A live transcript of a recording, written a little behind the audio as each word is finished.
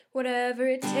whatever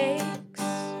it takes.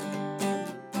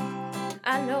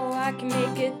 I know I can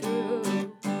make it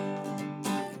through.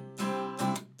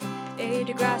 A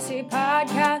Degrassi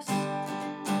podcast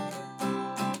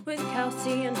with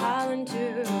Kelsey and Holland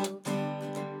too.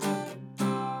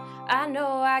 I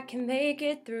know I can make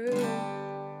it through.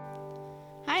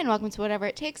 Hi, and welcome to Whatever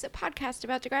It Takes, a podcast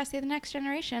about Degrassi, the Next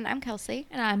Generation. I'm Kelsey.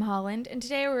 And I'm Holland. And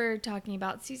today we're talking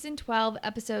about Season 12,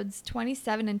 Episodes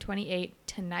 27 and 28,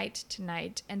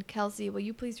 Tonight. And Kelsey, will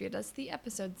you please read us the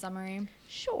episode summary?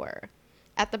 Sure.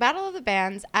 At the Battle of the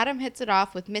Bands, Adam hits it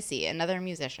off with Missy, another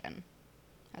musician.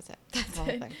 That's it. That's the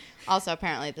whole thing. Also,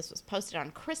 apparently, this was posted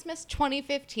on Christmas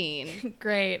 2015.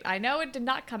 Great. I know it did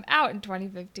not come out in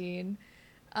 2015.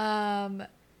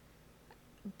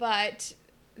 But...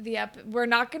 we're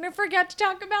not going to forget to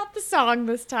talk about the song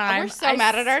this time. We're so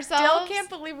mad at ourselves. I still can't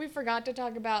believe we forgot to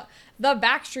talk about the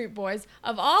Backstreet Boys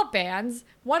of all bands.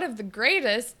 One of the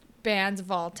greatest bands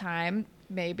of all time,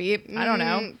 maybe. I don't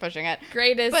know. Pushing it.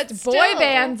 Greatest but boy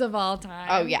bands of all time.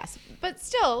 Oh, yes. But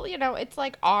still, you know, it's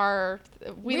like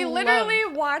we literally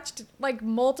watched like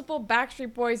multiple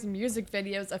Backstreet Boys music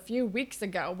videos a few weeks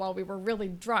ago while we were really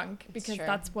drunk because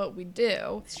that's what we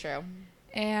do. It's true.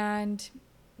 And...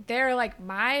 they're like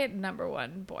my number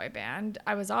one boy band.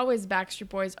 I was always Backstreet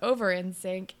Boys over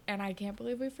NSYNC, and I can't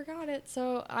believe we forgot it.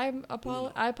 So I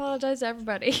apologize to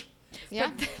everybody. Yeah.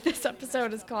 This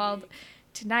episode is called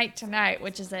Tonight,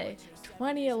 which is a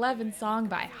 2011 song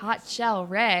by Hot Shell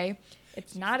Ray.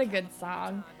 It's not a good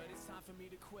song.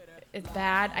 It's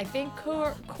bad. I think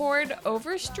Cord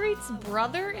Overstreet's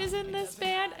brother is in this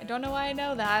band. I don't know why I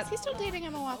know that. Is he still dating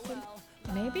Emma Watson?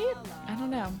 Maybe? I don't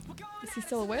know. Is he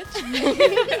still a witch?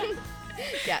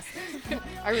 Yes.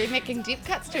 Are we making deep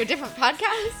cuts to a different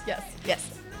podcast?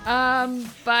 Yes.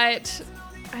 But,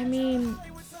 I mean,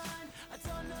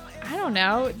 I don't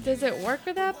know. Does it work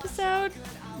with the episode?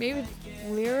 Maybe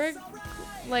lyric?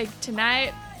 Like,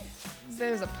 tonight,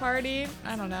 there's a party.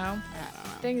 I don't know.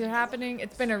 Things are happening.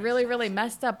 It's been a really, really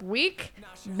messed up week.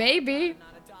 Maybe.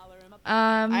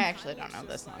 I actually don't know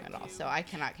this song at all, so I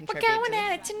cannot contribute. We're going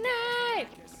at it tonight.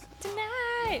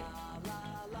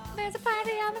 There's a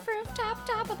party on the rooftop,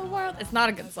 top of the world. It's not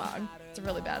a good song. It's a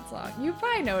really bad song. You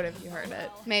probably know it if you heard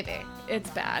it. Maybe. It's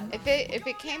bad. If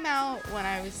it came out when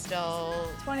I was still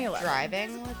 2011.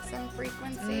 driving with some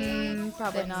frequency,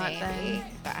 probably then not maybe, then.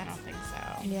 but I don't think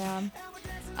so. Yeah.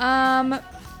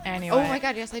 Anyway. Oh my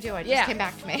God, yes I do. It just came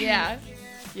back to me. Yeah.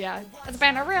 It's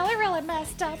been a really, really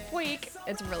messed up week.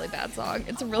 It's a really bad song.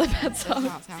 It does not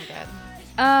sound good.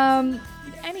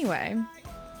 Anyway.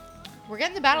 We're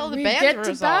getting the Battle of the Bands results. We get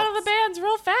results. to Battle of the Bands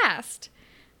real fast.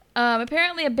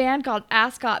 Apparently a band called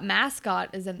Ascot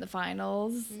Mascot is in the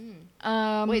finals.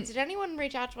 Wait, did anyone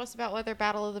reach out to us about whether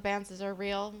Battle of the Bands are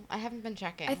real? I haven't been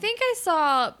checking. I think I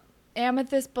saw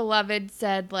Amethyst Beloved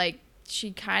said, like,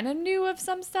 she kind of knew of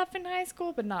some stuff in high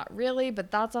school, but not really.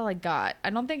 But that's all I got. I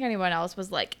don't think anyone else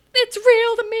was like, it's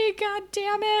real to me, god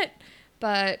damn it.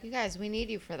 But you guys, we need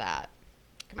you for that.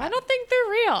 I don't think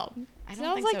they're real. I don't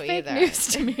Sounds think like so fake either. news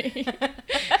to me.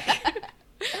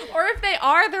 Or if they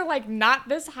are, they're like not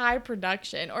this high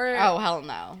production. Or oh hell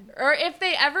no. Or if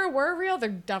they ever were real, they're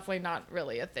definitely not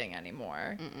really a thing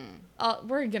anymore.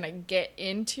 We're gonna get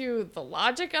into the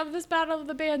logic of this Battle of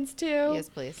the Bands too. Yes,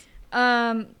 please.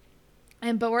 But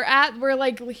we're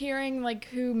like hearing like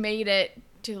who made it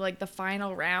to like the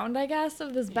final round, I guess,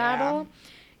 of this battle.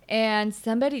 And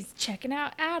somebody's checking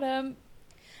out Adam.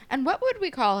 And what would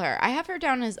we call her? I have her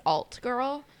down as alt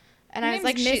girl. And her I was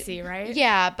like, Missy, right?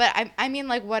 Yeah, but I mean,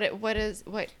 like,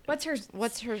 what's her?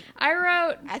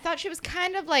 I thought she was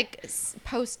kind of like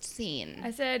post-scene.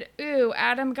 I said, ooh,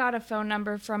 Adam got a phone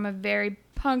number from a very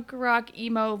punk rock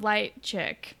emo light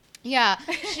chick. Yeah,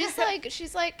 she's like she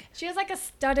has like a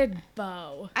studded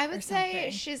bow. I would say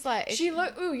she's like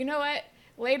ooh, you know what?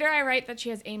 Later I write that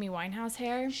she has Amy Winehouse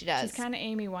hair. She does. She's kind of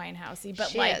Amy Winehousey, but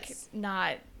she like is.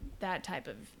 Not that type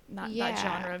of that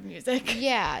genre of music.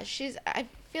 Yeah, I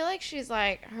feel like she's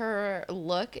like her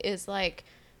look is like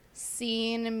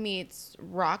scene meets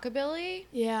rockabilly.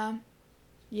 Yeah.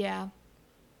 I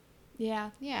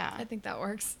think that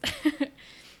works.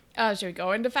 Should we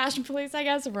go into Fashion Police, I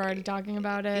guess, if we're already talking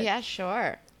about it? Yeah,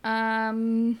 sure.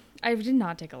 I did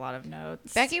not take a lot of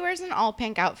notes. Becky wears an all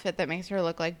pink outfit that makes her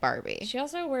look like Barbie. She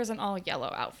also wears an all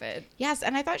yellow outfit. Yes,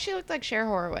 and I thought she looked like Cher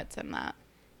Horowitz in that.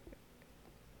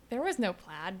 There was no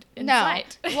plaid in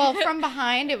sight. Well, from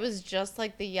behind it was just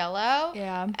like the yellow.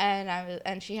 Yeah.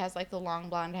 And she has like the long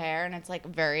blonde hair and it's like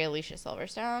very Alicia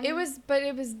Silverstone. It was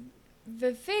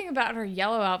the thing about her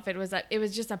yellow outfit was that it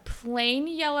was just a plain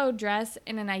yellow dress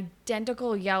and an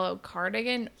identical yellow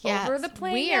cardigan over the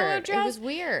plain yellow dress. It was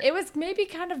weird. It was maybe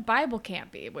kind of Bible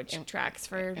campy, which tracks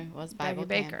for it was Bible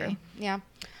Becky Baker. campy. Yeah.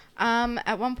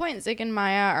 At one point, Zig and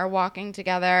Maya are walking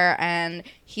together, and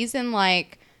he's in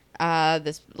like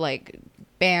this like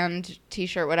band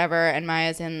t-shirt, whatever, and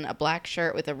Maya's in a black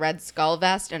shirt with a red skull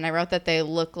vest. And I wrote that they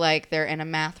look like they're in a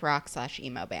math rock /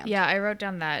 emo band. Yeah, I wrote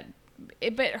down that.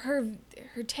 But her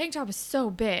tank top is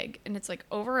so big, and it's like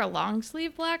over a long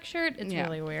sleeve black shirt. It's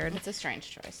really weird. It's a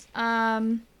strange choice.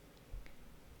 I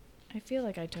feel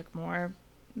like I took more,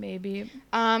 maybe.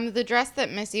 The dress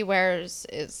that Missy wears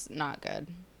is not good.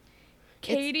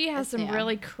 Katie has some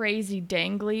really crazy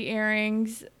dangly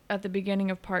earrings at the beginning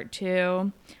of part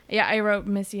 2. Yeah, I wrote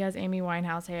Missy has Amy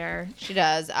Winehouse hair. She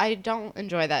does. I don't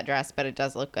enjoy that dress, but it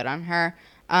does look good on her.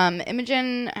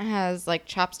 Imogen has like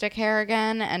chopstick hair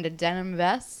again and a denim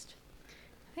vest.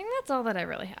 I think that's all that I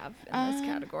really have in this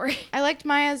category. I liked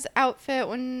Maya's outfit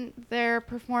when they're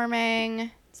performing.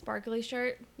 Sparkly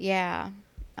shirt. Yeah.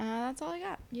 That's all I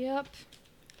got. Yep.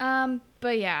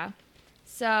 But yeah.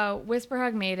 So Whisper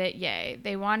Hug made it. Yay.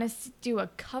 They want to do a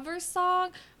cover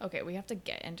song. Okay, we have to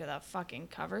get into the fucking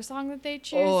cover song that they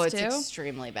choose. Oh, it's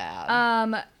extremely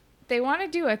bad. They want to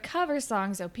do a cover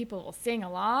song so people will sing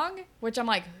along, which I'm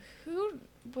like, who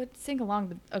would sing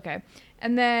along? Okay.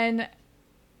 And then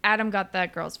Adam got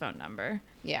that girl's phone number.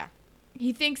 Yeah.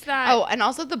 He thinks that... Oh, and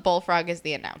also the bullfrog is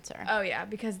the announcer. Oh, yeah,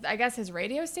 because I guess his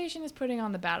radio station is putting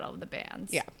on the Battle of the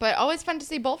Bands. Yeah, but always fun to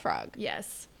see Bullfrog.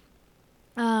 Yes.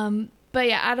 But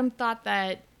yeah, Adam thought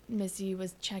that Missy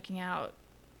was checking out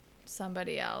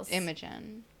somebody else.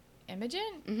 Imogen?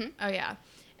 Mm-hmm. Oh, yeah.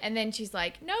 And then she's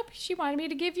like, nope, she wanted me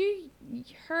to give you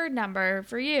her number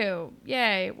for you.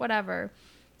 Yay, whatever.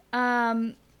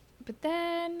 But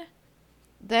then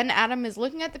Adam is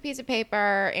looking at the piece of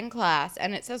paper in class,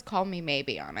 and it says "Call Me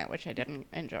Maybe" on it, which I didn't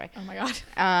enjoy. Oh, my God.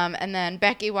 And then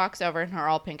Becky walks over in her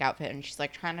all-pink outfit, and she's,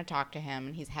 like, trying to talk to him,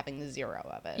 and he's having zero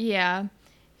of it. Yeah.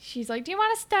 She's like, do you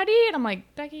want to study? And I'm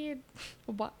like, Becky,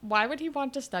 why would he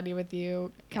want to study with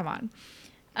you? Come on.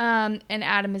 And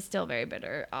Adam is still very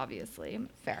bitter, obviously.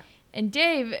 Fair. And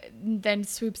Dave then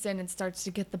swoops in and starts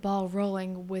to get the ball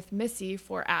rolling with Missy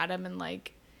for Adam and,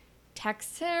 like,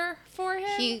 texts her for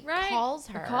him, He right? calls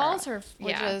her.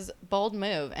 Which is bold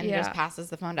move, and just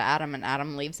passes the phone to Adam, and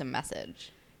Adam leaves a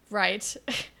message. Right.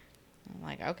 I'm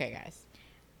like, okay, guys.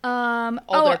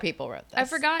 Older people wrote this. I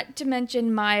forgot to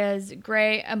mention Maya's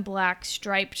gray and black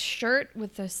striped shirt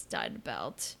with a stud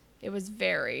belt. It was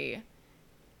very,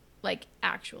 like,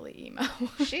 actually emo.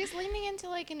 She's leaning into,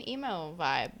 like, an emo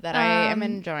vibe that I am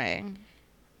enjoying.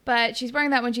 But she's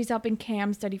wearing that when she's helping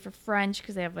Cam study for French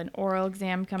because they have an oral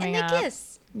exam coming up. And they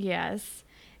kiss. Yes.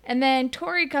 And then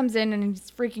Tori comes in and he's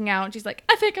freaking out. And she's like,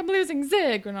 I think I'm losing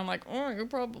Zig. And I'm like, oh, you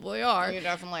probably are. You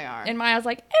definitely are. And Maya's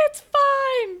like, it's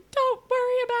fine. Don't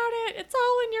worry about it. It's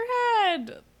all in your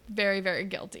head. Very, very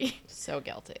guilty. So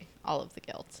guilty. All of the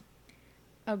guilt.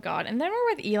 Oh, God. And then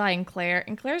we're with Eli and Claire.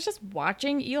 And Claire's just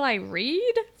watching Eli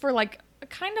read for, like,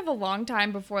 kind of a long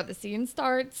time before the scene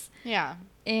starts. Yeah.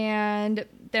 And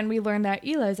then we learn that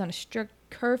Eli's on a strict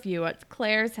curfew at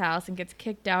Claire's house and gets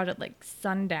kicked out at, like,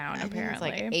 sundown, apparently.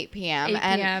 It's like 8 p.m. 8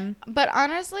 p.m. But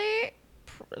honestly,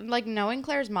 like, knowing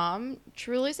Claire's mom,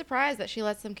 truly surprised that she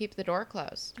lets them keep the door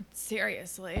closed.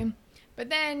 Seriously.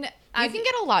 But then... You can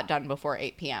get a lot done before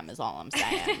 8 p.m. is all I'm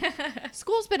saying.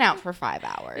 School's been out for 5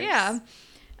 hours. Yeah.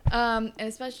 And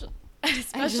especially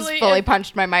I just fully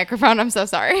punched my microphone. I'm so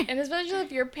sorry. And especially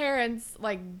if your parents,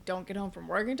 like, don't get home from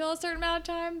work until a certain amount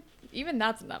of time, even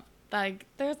that's enough. Like,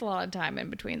 there's a lot of time in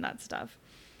between that stuff.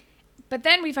 But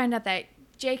then we find out that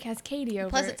Jake has Katie over.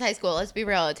 Plus, it's high school. Let's be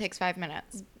real. It takes 5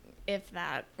 minutes. If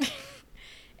that.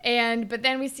 But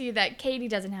then we see that Katie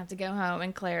doesn't have to go home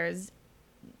and Claire's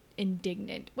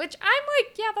indignant, which I'm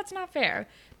like, yeah, that's not fair.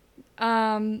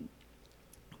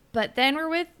 But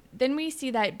then we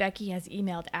see that Becky has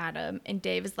emailed Adam and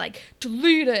Dave is like,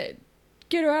 delete it.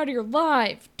 Get her out of your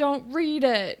life. Don't read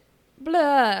it.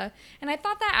 Blah. And I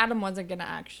thought that Adam wasn't going to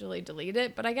actually delete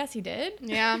it, but I guess he did.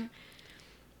 Yeah.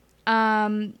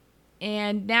 And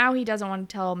now he doesn't want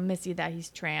to tell Missy that he's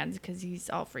trans because he's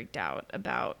all freaked out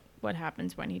about what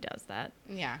happens when he does that.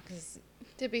 Yeah, because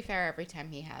to be fair, every time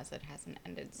he has, it hasn't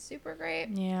ended super great.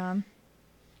 Yeah.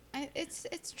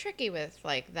 It's tricky with,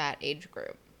 like, that age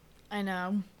group. I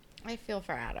know. I feel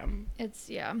for Adam.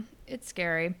 It's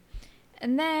scary.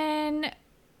 And then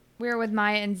we're with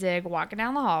Maya and Zig walking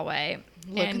down the hallway.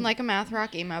 Looking like a math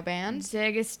rock emo band.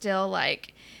 Zig is still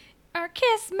like, our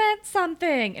kiss meant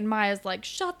something. And Maya's like,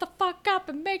 shut the fuck up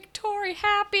and make Tori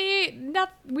happy.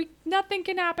 Nothing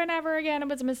can happen ever again. It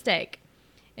was a mistake.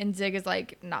 And Zig is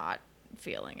like, not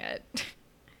feeling it.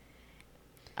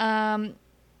 I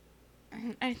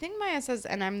think Maya says,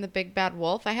 and I'm the big bad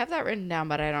wolf. I have that written down,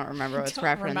 but I don't remember what it's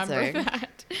referencing. Remember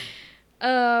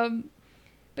that.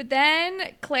 But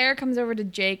then Claire comes over to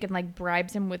Jake and like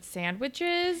bribes him with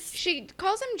sandwiches. She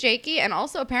calls him Jakey, and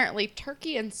also apparently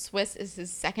turkey and Swiss is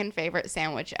his second favorite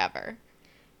sandwich ever.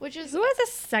 Which is... Who has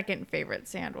a second favorite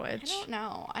sandwich? I don't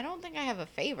know. I don't think I have a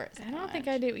favorite sandwich. I don't think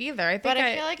I do either. I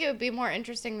feel like it would be more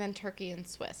interesting than turkey and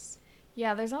Swiss.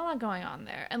 Yeah, there's not a lot going on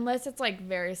there. Unless it's like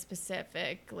very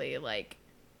specifically like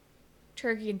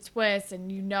turkey and Swiss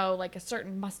and like a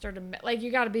certain mustard and like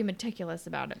you got to be meticulous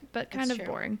about it, but kind of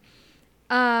boring.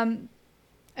 I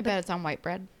bet it's on white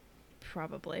bread.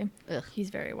 Probably. Ugh. He's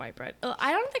very white bread.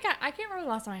 I don't think I can't remember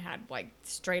the last time I had like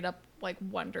straight up like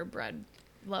Wonder Bread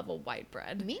level white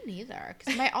bread. Me neither.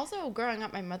 Because also growing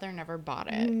up, my mother never bought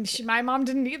it. My mom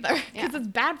didn't either. Because it's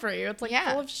bad for you. It's like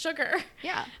full of sugar.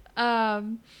 Yeah.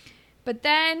 But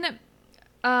then,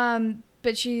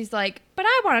 but she's like, but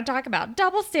I want to talk about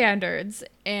double standards.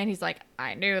 And he's like,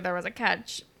 I knew there was a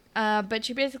catch. But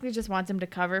she basically just wants him to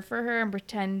cover for her and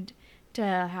pretend to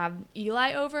have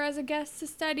Eli over as a guest to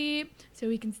study so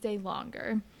he can stay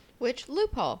longer. Which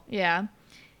loophole? Yeah.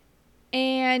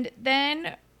 And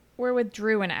then we're with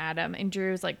Drew and Adam, and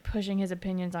Drew's like pushing his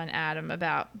opinions on Adam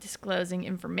about disclosing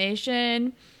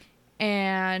information.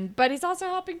 But he's also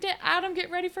helping Adam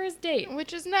get ready for his date.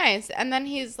 Which is nice. And then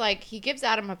he's like, he gives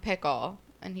Adam a pickle.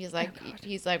 And he's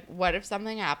like, what if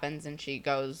something happens and she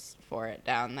goes for it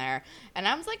down there? And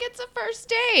Adam's like, it's a first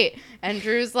date. And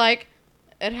Drew's like,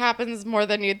 it happens more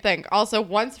than you'd think. Also,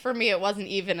 once for me, it wasn't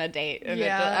even a date. And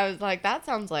I was like, that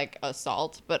sounds like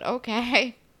assault, but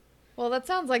okay. Well, that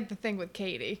sounds like the thing with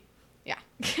Katie. Yeah.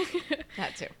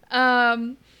 That too.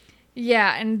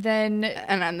 Yeah, and then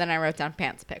I wrote down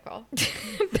pants pickle.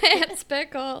 Pants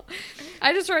pickle.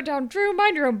 I just wrote down, Drew,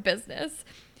 mind your own business.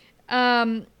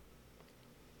 And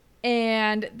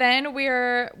then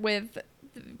we're with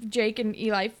Jake and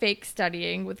Eli fake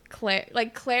studying with Claire.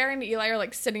 Like, Claire and Eli are,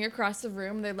 like, sitting across the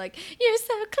room. They're like, you're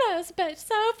so close, but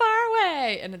so far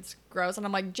away. And it's gross. And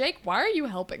I'm like, Jake, why are you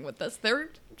helping with this? They're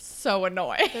so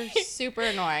annoying. They're super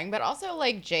annoying. But also,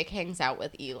 like, Jake hangs out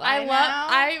with Eli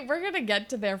we're going to get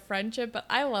to their friendship, but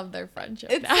I love their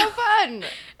friendship It's now. so fun.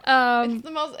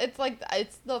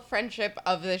 It's the friendship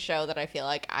of the show that I feel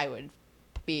like I would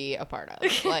be a part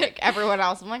of. Like, everyone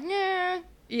else, I'm like, yeah.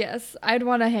 Yes, I'd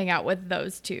want to hang out with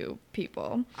those two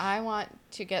people. I want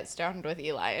to get stoned with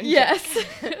Eli and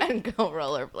Jake and go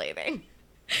rollerblading.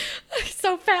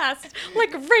 So fast,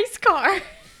 like a race car.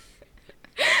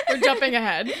 We're jumping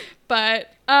ahead,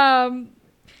 but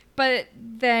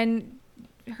then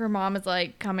her mom is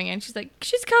like coming in. She's like,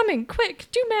 she's coming, quick,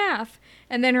 do math.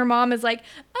 And then her mom is like,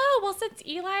 oh, well, since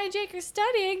Eli and Jake are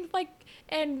studying, like,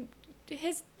 and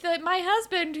my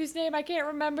husband, whose name I can't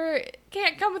remember,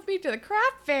 can't come with me to the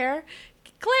craft fair.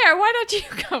 Claire, why don't you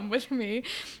come with me?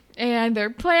 And their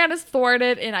plan is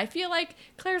thwarted, and I feel like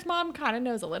Claire's mom kind of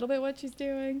knows a little bit what she's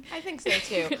doing. I think so,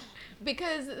 too.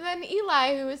 Because then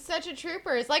Eli, who is such a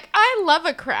trooper, is like, I love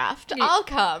a craft. I'll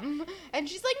come. And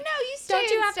she's like, no, you stay and study.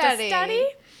 Don't you have to study?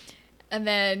 And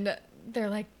then they're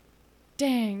like,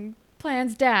 dang,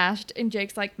 plans dashed. And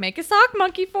Jake's like, make a sock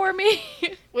monkey for me.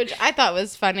 Which I thought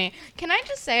was funny. Can I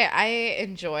just say I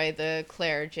enjoy the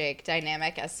Claire-Jake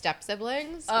dynamic as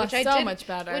step-siblings? Much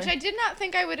better. Which I did not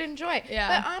think I would enjoy.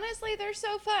 Yeah. But honestly, they're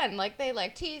so fun. Like, they,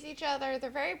 like, tease each other. They're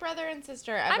very brother and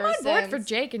sister I'm on board for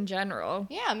Jake in general.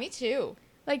 Yeah, me too.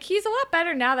 Like, he's a lot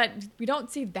better now that we don't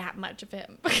see that much of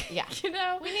him. Yeah. You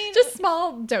know? We need just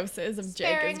small doses of Jake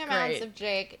is sparing great. amounts of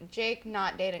Jake. Jake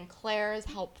not dating Claire is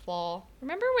helpful.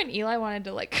 Remember when Eli wanted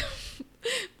to, like,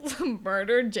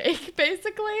 murder Jake,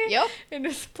 basically? Yep. In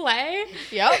his play?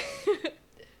 Yep.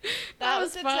 That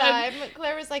was the fun. time.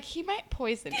 Claire was like, he might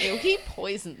poison you. He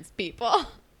poisons people.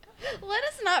 Let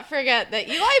us not forget that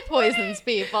Eli poisons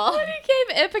people. When he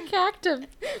gave Ipecac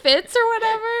fits or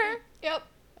whatever. Yep.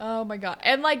 Oh my god.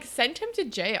 And like sent him to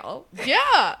jail.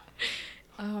 Yeah.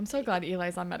 Oh, I'm so glad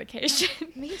Eli's on medication.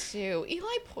 Me too.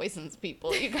 Eli poisons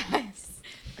people, you guys.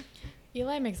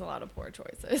 Eli makes a lot of poor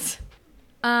choices.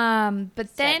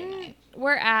 But then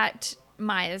we're at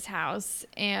Maya's house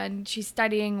and she's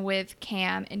studying with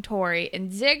Cam and Tori,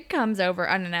 and Zig comes over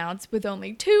unannounced with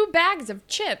only 2 bags of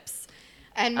chips.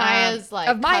 And Maya's like...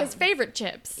 Of Maya's favorite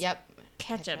chips. Yep.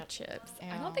 Ketchup chips. Ew.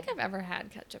 I don't think I've ever had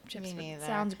ketchup chips. Me neither.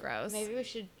 Sounds gross. Maybe we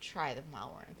should try them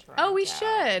while we're in Toronto. Oh, we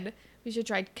should. We should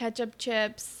try ketchup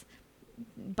chips,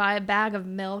 buy a bag of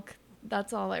milk,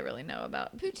 That's all I really know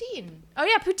about. Poutine. Oh,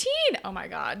 yeah, poutine. Oh, my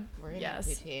God. We're gonna Yes.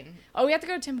 have poutine. Oh, we have to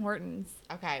go to Tim Hortons.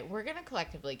 Okay, we're gonna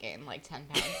collectively gain like 10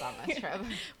 pounds on this trip.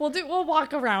 We'll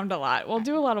walk around a lot. We'll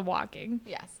do a lot of walking.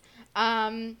 Yes.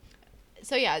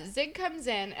 So yeah, Zig comes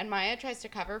in and Maya tries to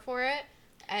cover for it,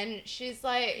 and she's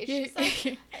like, I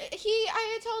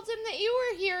had told him that you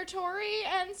were here, Tori,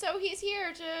 and so he's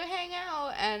here to hang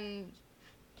out, and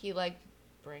he like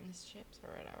brings chips or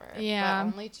whatever. Yeah.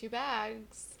 But only 2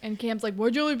 bags. And Cam's like,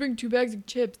 why'd you only bring 2 bags of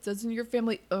chips? Doesn't your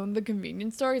family own the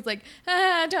convenience store? He's like,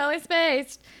 totally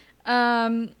spaced.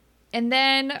 And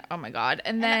then, oh my God.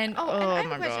 And then, and I have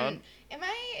my a question.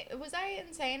 God. Was I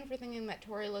insane for thinking that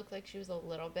Tori looked like she was a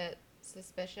little bit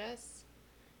suspicious?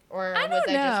 Or I was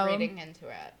don't I just know. reading into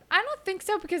it? I don't think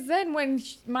so, because then when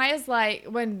Maya's like,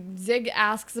 when Zig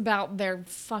asks about their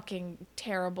fucking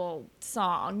terrible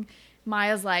song,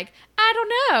 Maya's like, I don't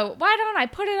know. Why don't I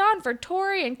put it on for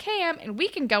Tori and Cam and we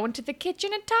can go into the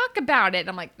kitchen and talk about it? And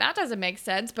I'm like, that doesn't make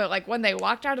sense. But like when they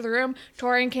walked out of the room,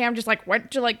 Tori and Cam just like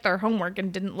went to like their homework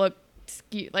and didn't look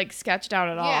like sketched out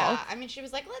at all. Yeah, I mean, she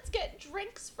was like, let's get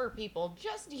drinks for people,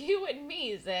 just you and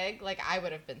me, Zig. Like, I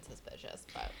would have been suspicious,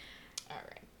 but all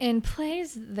right. And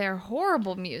plays their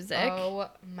horrible music. Oh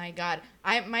my God.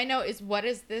 My note is, what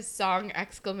is this song? !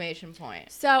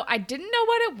 So I didn't know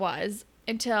what it was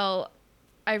until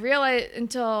I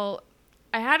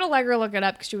had Allegra look it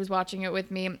up because she was watching it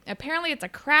with me. Apparently it's a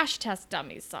Crash Test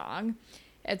Dummies song.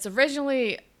 It's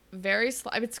originally very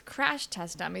slow. It's Crash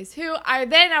Test Dummies, who I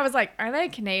was like, are they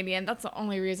Canadian? That's the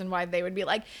only reason why they would be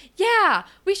like, yeah,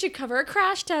 we should cover a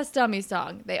Crash Test Dummies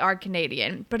song. They are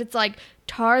Canadian, but it's like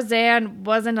Tarzan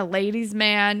wasn't a ladies'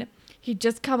 man. He'd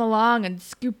just come along and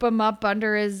scoop him up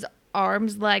under his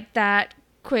arms like that,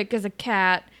 quick as a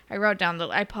cat.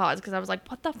 I paused because I was like,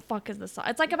 what the fuck is this song?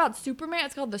 It's like about Superman.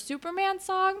 It's called the Superman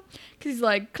song because he's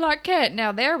like, Clark Kent,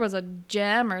 now there was a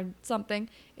gem or something.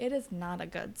 It is not a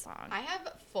good song. I have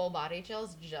full body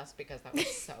chills just because that was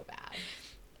so bad.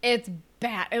 It's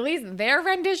bad. At least their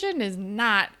rendition is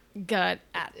not good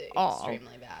at all.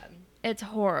 Extremely bad. It's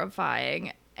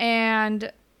horrifying.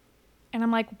 And I'm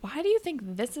like, why do you think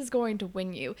this is going to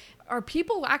win you? Are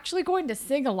people actually going to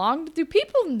sing along? Do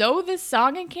people know this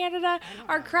song in Canada?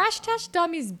 Are Crash Test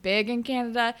Dummies big in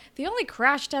Canada? The only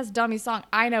Crash Test Dummy song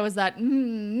I know is that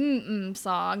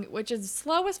song, which is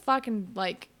slow as fucking,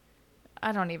 like,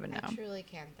 I don't even know. I truly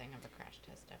can't think of a Crash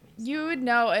Test Dummies song. You would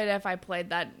know it if I played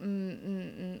that.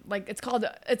 Like, it's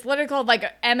literally called, like,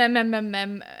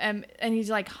 MMMMM, and he,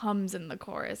 like, hums in the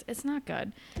chorus. It's not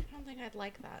good. I don't think I'd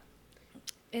like that.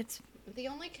 It's... The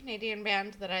only Canadian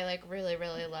band that I like really,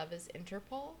 really love is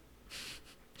Interpol.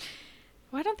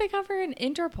 Why don't they cover an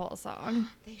Interpol song?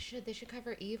 They should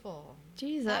cover Evil.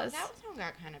 Jesus. That song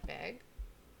got kind of big.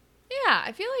 Yeah,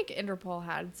 I feel like Interpol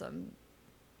had some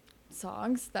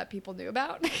songs that people knew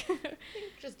about. I think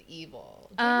just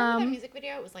Evil. Do you remember that music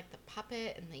video? It was like the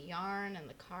puppet and the yarn and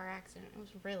the car accident. It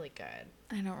was really good.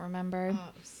 I don't remember. Oh,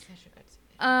 it was such a good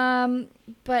video.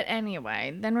 But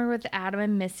anyway, then we're with Adam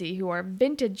and Missy, who are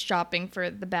vintage shopping for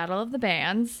the Battle of the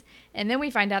Bands. And then we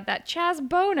find out that Chaz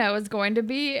Bono is going to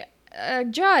be a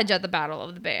judge at the Battle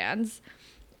of the Bands.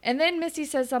 And then Missy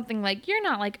says something like, you're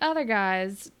not like other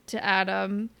guys, to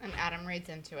Adam. And Adam reads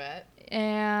into it.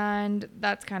 And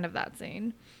that's kind of that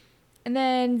scene. And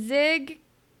then Zig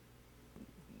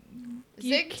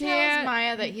tells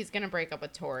Maya that he's going to break up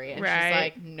with Tori. And she's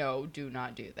like, no, do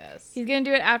not do this. He's going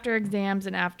to do it after exams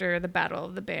and after the Battle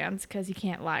of the Bands because he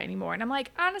can't lie anymore. And I'm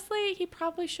like, honestly, he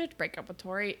probably should break up with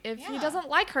Tori if he doesn't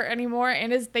like her anymore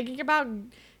and is thinking about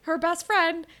her best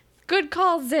friend. Good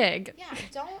call, Zig. Yeah,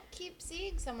 don't keep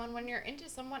seeing someone when you're into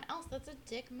someone else. That's a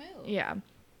dick move. Yeah.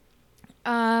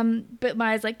 But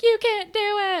Maya's like, you can't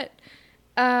do it.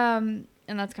 And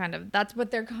that's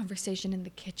what their conversation in the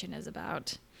kitchen is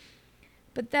about.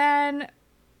 But then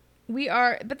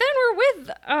we're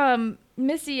with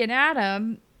Missy and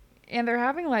Adam, and they're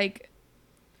having like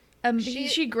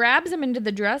she grabs him into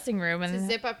the dressing room and to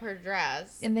zip up her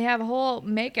dress, and they have a whole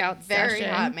makeout very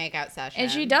session. hot makeout session.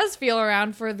 And she does feel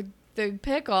around for the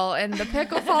pickle, and the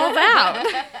pickle falls out.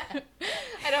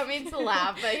 I don't mean to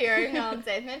laugh, but hearing Helen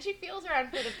say, and then she feels around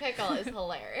for the pickle is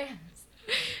hilarious.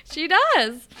 She does.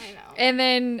 I know. And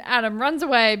then Adam runs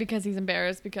away because he's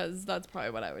embarrassed, because that's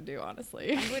probably what I would do,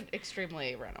 honestly. I would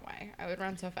extremely run away. I would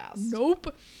run so fast.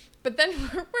 Nope. But then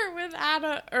we're with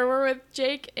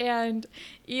Jake and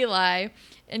Eli,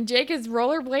 and Jake is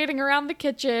rollerblading around the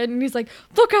kitchen, and he's like,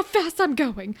 look how fast I'm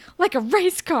going, like a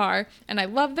race car. And I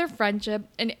love their friendship.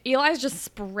 And Eli's just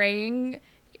spraying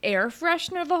air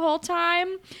freshener the whole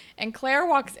time. And Claire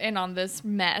walks in on this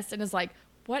mess and is like,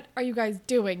 what are you guys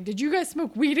doing? Did you guys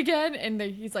smoke weed again? And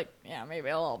he's like, yeah, maybe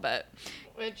a little bit.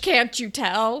 Which, Can't you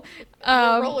tell? we're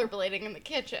rollerblading in the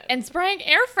kitchen. And spraying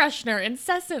air freshener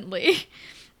incessantly.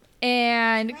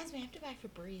 And Reminds me, I have to buy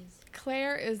Febreze.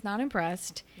 Claire is not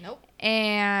impressed. Nope.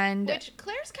 And Which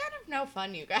Claire's kind of no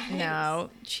fun, you guys.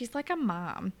 no, she's like a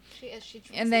mom. She is. She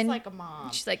dresses And then like a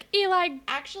mom. She's like, Eli.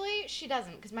 Actually, she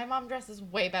doesn't, because my mom dresses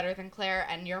way better than Claire,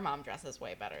 and your mom dresses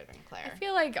way better than Claire. I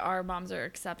feel like our moms are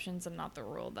exceptions and not the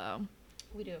rule, though.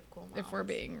 We do have cool moms. If we're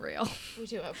being real. We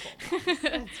do have cool moms.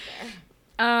 That's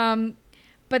fair.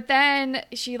 But then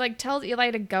she like tells Eli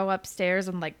to go upstairs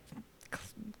and like,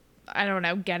 I don't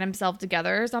know, get himself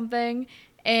together or something.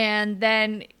 And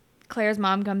then Claire's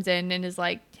mom comes in and is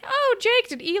like, oh, Jake,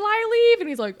 did Eli leave? And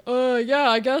he's like, yeah,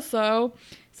 I guess so.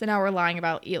 So now we're lying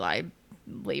about Eli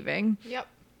leaving. Yep.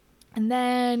 And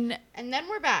then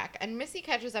we're back, and Missy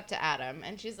catches up to Adam,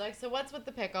 and she's like, so what's with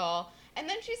the pickle? And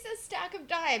then she says stack of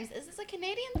dimes. Is this a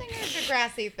Canadian thing or a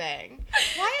Degrassi thing?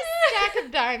 Why is stack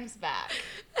of dimes back?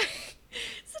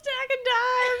 stack of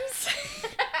dimes.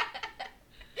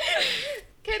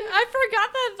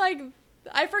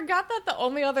 I forgot that the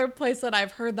only other place that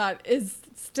I've heard that is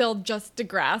still just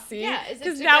Degrassi. Yeah, is it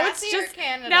Degrassi now it's or just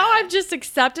Canada? Now I've just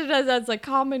accepted it as a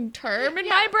common term in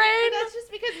my brain. But that's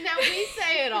just because now we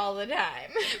say it all the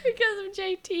time. Because of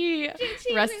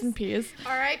JT. Rest in peace.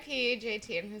 R.I.P.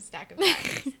 JT and his stack of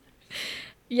dimes.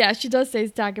 Yeah, she does say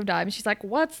stack of dimes. She's like,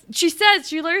 she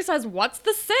literally says, what's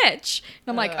the sitch?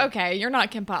 And I'm like, okay, you're not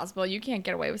Kim Possible. You can't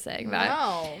get away with saying that.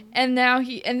 No. And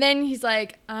then he's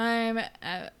like, I'm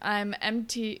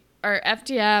MT or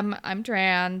FTM, I'm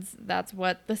trans. That's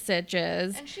what the sitch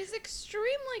is. And she's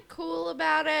extremely cool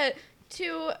about it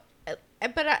too.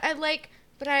 But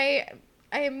I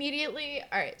immediately,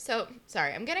 all right, so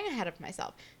sorry, I'm getting ahead of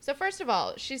myself. So first of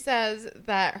all, she says,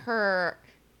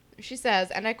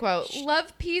 and I quote,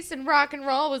 love, peace, and rock and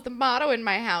roll was the motto in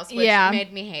my house, which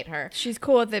made me hate her. She's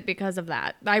cool with it because of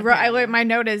that. I wrote my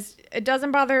note is, it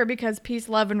doesn't bother her because peace,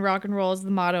 love, and rock and roll is the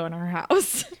motto in her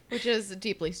house. Which is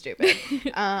deeply stupid.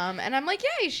 And I'm like,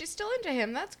 yay, she's still into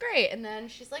him. That's great. And then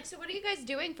she's like, so what are you guys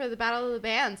doing for the Battle of the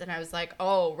Bands? And I was like,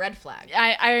 oh, red flag.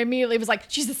 I immediately was like,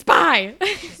 she's a spy.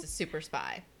 She's a super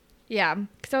spy. Yeah,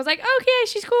 because I was like, okay,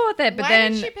 she's cool with it. But Why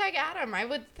then did she peg Adam? I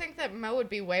would think that Mo would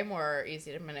be way more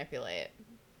easy to manipulate.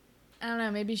 I don't know.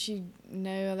 Maybe she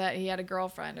knew that he had a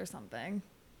girlfriend or something.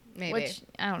 Maybe. Which,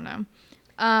 I don't know.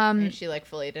 And she, like,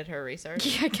 fully did her research.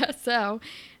 Yeah, I guess so.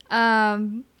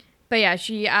 But yeah,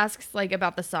 she asks, like,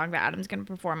 about the song that Adam's going to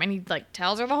perform. And he, like,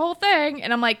 tells her the whole thing.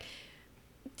 And I'm like,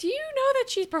 do you know that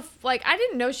she's, I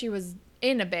didn't know she was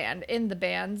in the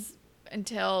bands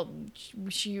until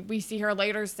we see her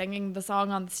later singing the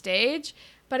song on the stage.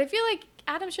 But I feel like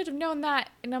Adam should have known that.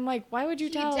 And I'm like, why would you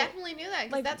tell? He definitely knew that,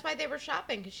 because that's why they were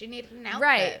shopping, because she needed an outfit.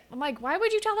 Right. I'm like, why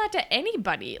would you tell that to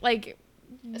anybody? Like,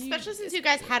 especially since you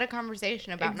guys had a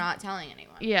conversation about not telling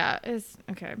anyone. Yeah, it's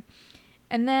okay.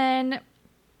 And then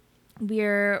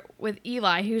we're with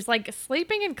Eli, who's like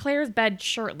sleeping in Claire's bed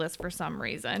shirtless for some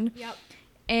reason. Yep.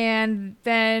 And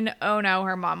then, oh no,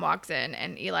 her mom walks in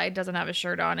and Eli doesn't have his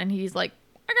shirt on and he's like,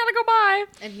 I gotta go by.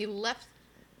 And he left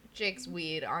Jake's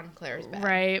weed on Claire's bed.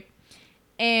 Right.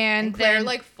 And Claire, then,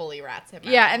 like, fully rats him out.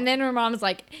 Yeah, and then her mom's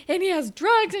like, and he has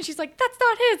drugs. And she's like, that's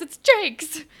not his, it's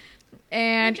Jake's.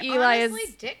 And which, Eli honestly,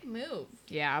 is... dick move.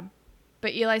 Yeah.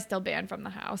 But Eli's still banned from the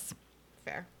house.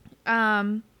 Fair.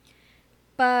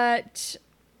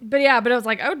 But yeah, but I was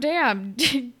like, oh, damn.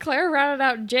 Claire ratted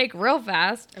out Jake real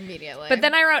fast. Immediately. But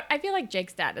then I wrote, I feel like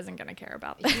Jake's dad isn't going to care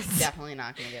about this. He's definitely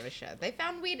not going to give a shit. They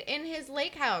found weed in his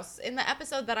lake house in the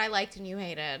episode that I liked and you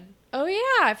hated. Oh, yeah.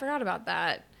 I forgot about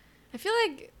that. I feel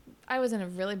like I was in a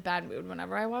really bad mood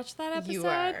whenever I watched that episode. You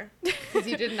were. Because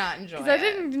you did not enjoy it. Because I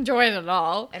didn't enjoy it at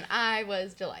all. And I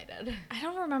was delighted. I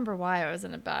don't remember why I was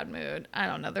in a bad mood. I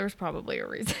don't know. There was probably a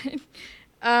reason.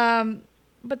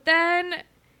 But then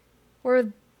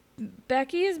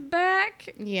Becky's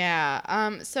back.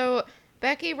 Yeah. So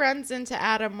Becky runs into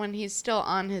Adam when he's still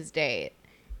on his date.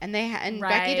 And Right.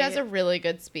 Becky does a really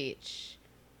good speech.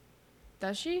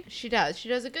 Does she? She does. She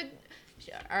does a good...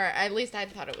 Or at least I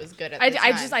thought it was good at the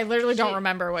time. I literally don't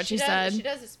remember what she said. She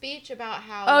does a speech about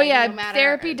how... Oh, like, yeah. no matter,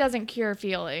 Therapy doesn't cure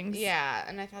feelings. Yeah.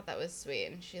 And I thought that was sweet.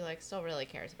 And she, like, still really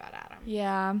cares about Adam.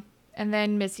 Yeah. And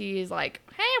then Missy is like,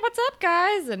 hey, what's up,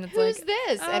 guys? And it's Who's like,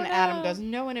 this? oh, and no. Adam goes,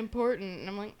 no one important. And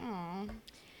I'm like, oh.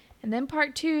 And then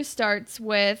part 2 starts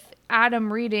with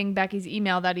Adam reading Becky's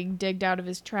email that he digged out of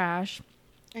his trash.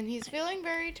 And he's feeling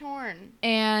very torn.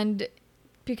 And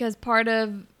because part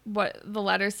of what the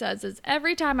letter says is,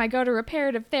 every time I go to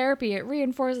reparative therapy, it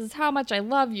reinforces how much I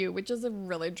love you, which is a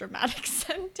really dramatic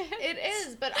sentence. It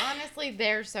is, but honestly,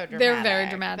 they're so dramatic. They're very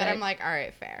dramatic. But I'm like, all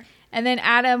right, fair. And then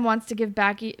Adam wants to give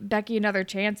Becky another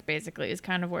chance, basically, is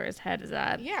kind of where his head is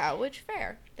at. Yeah, which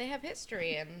fair. They have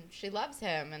history, and she loves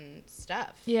him and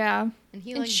stuff. Yeah. And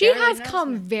he, and like, she barely has knows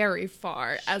come him. very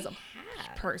far as a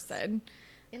has. person.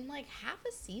 In, like, half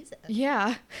a season.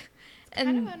 Yeah. It's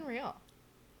kind of unreal.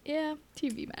 Yeah,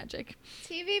 TV magic.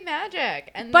 TV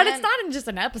magic. But it's not in just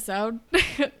an episode.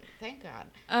 Thank God.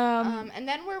 And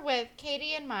then we're with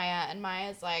Katie and Maya, and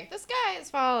Maya's like, the sky is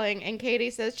falling. And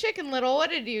Katie says, Chicken Little, what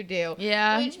did you do?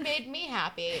 Yeah. Which made me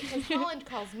happy, because Holland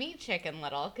calls me Chicken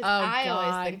Little, because Oh,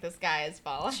 always think the sky is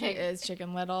falling. She is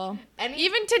Chicken Little. And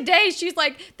even today, she's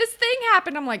like, this thing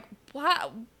happened. I'm like,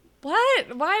 what?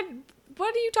 What? Why?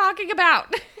 What are you talking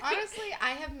about? Honestly,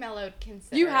 I have mellowed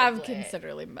considerably. You have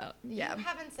considerably yeah. You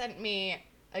haven't sent me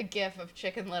a gif of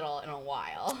Chicken Little in a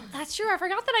while. That's true. I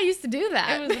forgot that I used to do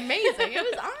that. It was amazing. It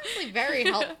was honestly very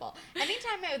helpful.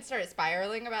 Anytime I would start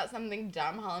spiraling about something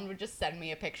dumb, Holland would just send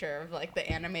me a picture of, like, the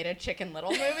animated Chicken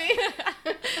Little movie.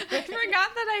 I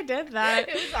forgot that I did that.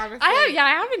 It was honestly...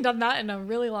 I haven't done that in a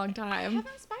really long time. I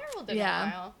haven't spiraled in a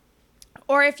while.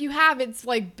 Or if you have, it's,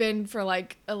 like, been for,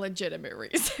 like, a legitimate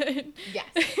reason. Yes.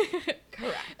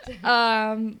 Correct.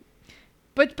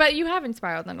 But you haven't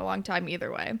spiraled in a long time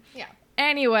either way. Yeah.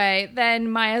 Anyway, then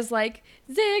Maya's like,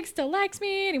 Zig still likes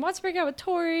me and he wants to break up with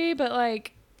Tori, but,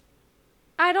 like,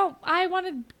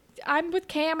 I'm with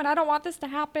Cam and I don't want this to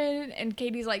happen. And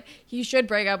Katie's like, he should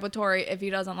break up with Tori if he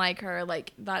doesn't like her.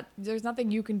 Like, that, there's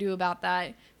nothing you can do about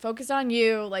that. Focus on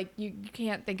you. Like, you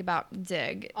can't think about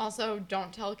Zig. Also,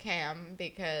 don't tell Cam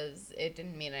because it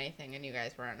didn't mean anything and you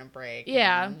guys were on a break.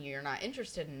 Yeah. And you're not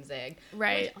interested in Zig.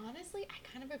 Right. Which, honestly, I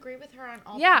kind of agree with her on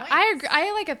all Yeah, points. I agree.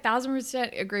 I, like,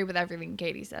 1,000% agree with everything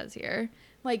Katie says here.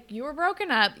 Like, you were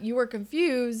broken up. You were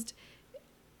confused.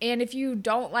 And if you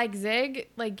don't like Zig,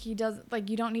 like, you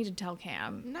don't need to tell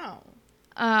Cam. No.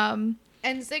 And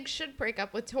Zig should break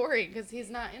up with Tori because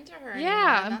he's not into her anymore.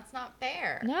 Yeah. And that's not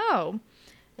fair. No.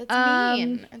 That's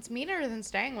mean. It's meaner than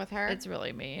staying with her. It's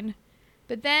really mean.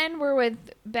 But then we're with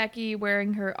Becky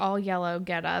wearing her all yellow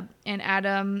getup, and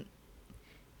Adam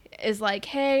is like,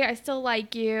 "Hey, I still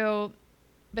like you."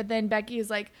 But then Becky is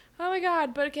like, "Oh my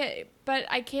God, but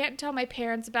I can't tell my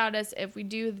parents about us if we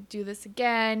do this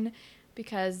again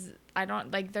because I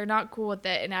don't like they're not cool with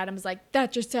it." And Adam's like,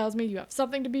 "That just tells me you have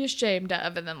something to be ashamed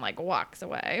of," and then, like, walks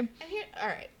away. And all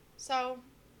right, so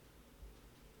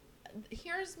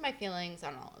here's my feelings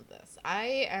on all of this.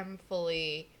 I am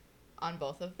fully on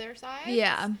both of their sides.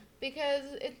 Yeah. Because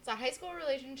it's a high school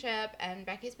relationship, and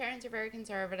Becky's parents are very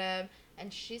conservative,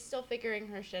 and she's still figuring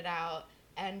her shit out,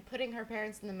 and putting her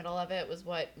parents in the middle of it was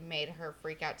what made her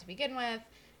freak out to begin with.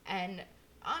 And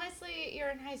honestly, you're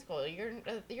in high school. You're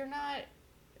not...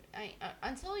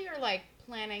 until you're, like,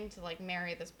 planning to, like,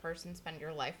 marry this person, spend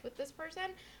your life with this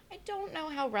person, I don't know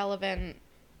how relevant,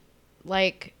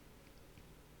 like...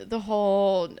 the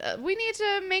whole we need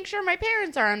to make sure my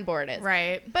parents are on board is.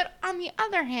 Right. But on the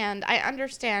other hand, I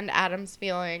understand Adam's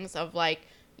feelings of, like,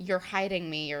 you're hiding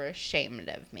me, you're ashamed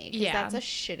of me. Because that's a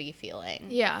shitty feeling.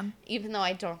 Yeah. Even though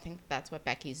I don't think that's what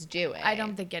Becky's doing. I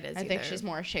don't think it is I either. think she's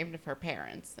more ashamed of her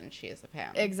parents than she is of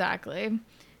him. Exactly.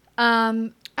 Oh,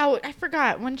 I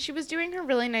forgot. When she was doing her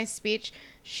really nice speech,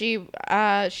 she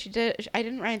did, I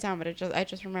didn't write it down, but I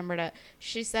just remembered it.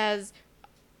 She says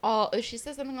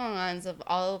something along the lines of,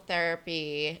 all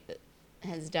therapy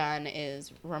has done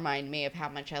is remind me of how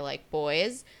much I like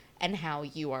boys and how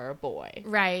you are a boy.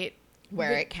 Right.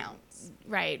 Where it counts.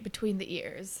 Right. Between the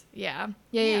ears. Yeah.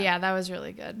 Yeah. That was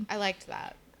really good. I liked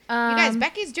that. You guys,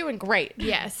 Becky's doing great.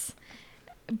 Yes.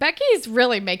 Becky's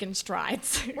really making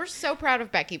strides. We're so proud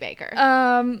of Becky Baker.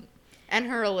 And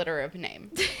her alliterative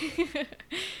name.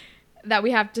 That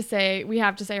we have to say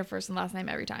her first and last name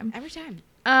every time. Every time.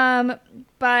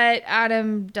 But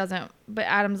Adam doesn't. But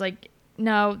Adam's like,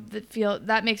 no,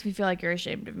 that makes me feel like you're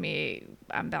ashamed of me.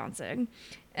 I'm bouncing.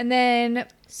 And then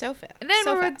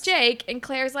we're with Jake, and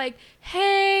Claire's like,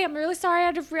 hey, I'm really sorry I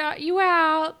had to rat you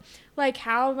out. Like,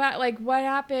 how about, like, what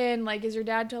happened? Like, is your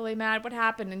dad totally mad? What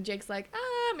happened? And Jake's like,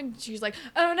 and she's like,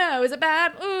 oh no, is it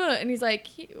bad? And he's like,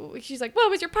 she's like,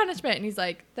 what was your punishment? And he's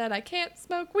like, that I can't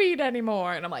smoke weed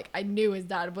anymore. And I'm like, I knew his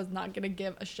dad was not going to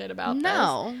give a shit about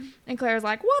this. And Claire's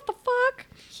like, what the fuck?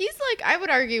 He's like, I would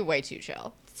argue, way too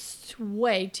chill. It's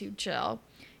way too chill.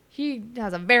 He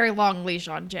has a very long leash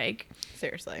on Jake.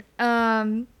 Seriously.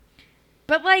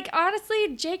 But, like,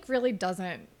 honestly, Jake really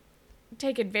doesn't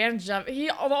take advantage of it.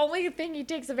 The only thing he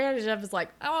takes advantage of is, like,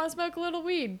 I want to smoke a little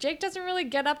weed. Jake doesn't really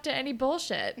get up to any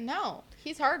bullshit. No.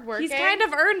 He's hardworking. He's kind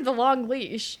of earned the long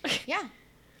leash. Yeah.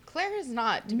 Claire is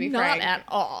not, to be Not frank. at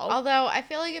all. Although, I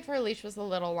feel like if her leash was a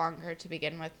little longer to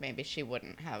begin with, maybe she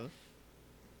wouldn't have.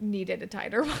 Needed a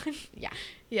tighter one. Yeah.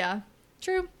 Yeah.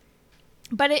 True.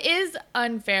 But it is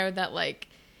unfair that, like,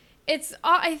 it's,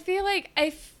 I feel like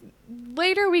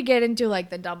later we get into, like,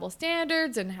 the double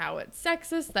standards and how it's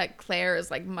sexist, that Claire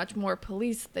is, like, much more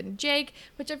police than Jake,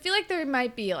 which I feel like there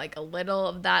might be, like, a little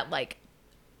of that, like,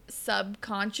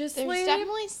 subconsciously. There's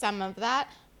definitely some of that.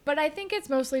 But I think it's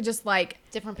mostly just, like...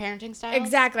 Different parenting styles?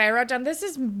 Exactly. I wrote down, this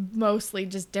is mostly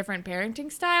just different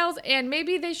parenting styles, and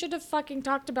maybe they should have fucking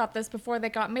talked about this before they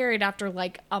got married after,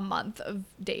 like, a month of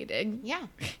dating. Yeah.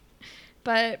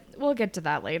 But we'll get to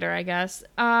that later, I guess.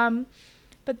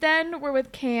 But then we're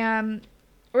with Cam.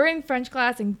 We're in French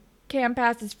class, and Cam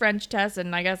passed his French test,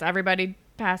 and I guess everybody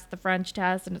passed the French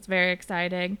test, and it's very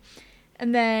exciting.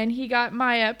 And then he got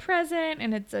Maya a present,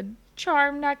 and it's a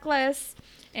charm necklace.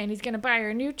 And he's going to buy her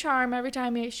a new charm every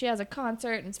time she has a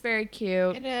concert, and it's very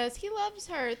cute. It is. He loves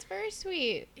her. It's very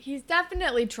sweet. He's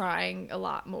definitely trying a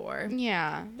lot more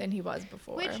Yeah. than he was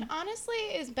before. Which, honestly,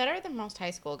 is better than most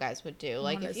high school guys would do.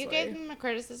 Like, if you gave them a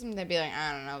criticism, they'd be like,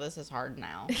 I don't know, this is hard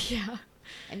now. Yeah.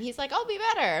 And he's like, I'll be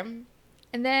better.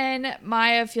 And then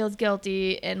Maya feels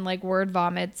guilty and, like, word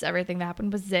vomits everything that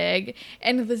happened with Zig.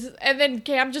 And then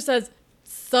Cam just says,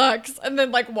 sucks, and then,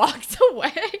 like, walks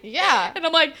away. Yeah. And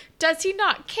I'm like, does he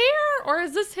not care? Or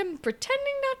is this him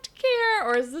pretending not to care?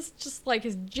 Or is this just, like,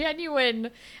 his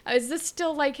genuine... Is this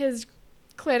still, like, his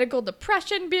clinical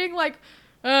depression being like,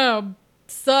 oh,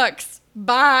 sucks,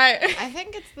 bye? I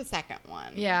think it's the second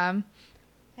one. Yeah.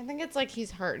 I think it's like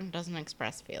he's hurt and doesn't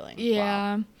express feelings.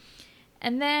 Yeah. Well.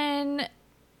 And then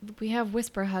we have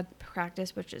whisper hug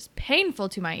practice, which is painful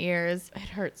to my ears. It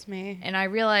hurts me. And I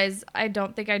realize I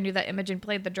don't think I knew that Imogen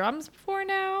played the drums before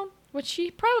now, which she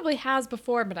probably has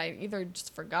before, but I either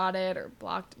just forgot it or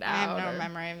blocked it out. I have no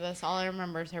memory of this. All I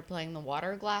remember is her playing the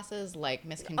water glasses like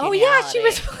Miss Oh, Congeniality. yeah, she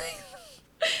was playing.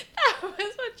 That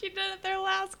was what she did at their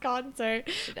last concert.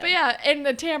 But yeah, and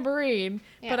the tambourine.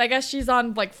 Yeah. But I guess she's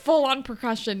on, like, full-on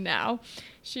percussion now.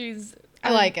 She's...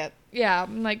 I like it. Yeah,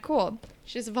 I'm like, cool.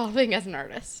 She's evolving as an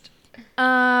artist.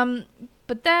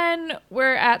 But then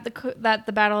we're at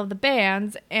the Battle of the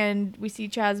Bands, and we see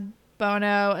Chaz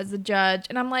Bono as the judge,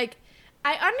 and I'm like,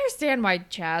 I understand why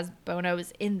Chaz Bono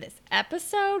is in this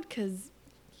episode, because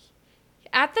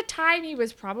at the time he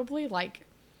was probably, like,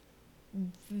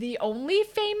 the only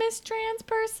famous trans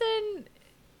person,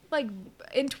 like,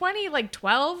 in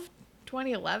 2012,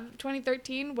 2011,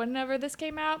 2013, whenever this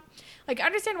came out. Like, I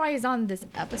understand why he's on this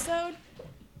episode.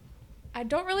 I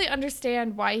don't really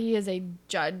understand why he is a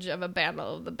judge of a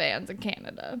Battle of the Bands in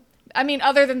Canada. I mean,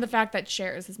 other than the fact that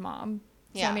Cher is his mom.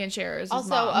 Yeah. Sammy and Cher is his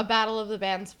Also, mom. a Battle of the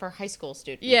Bands for high school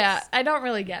students. Yeah, I don't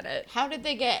really get it. How did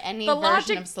they get any The version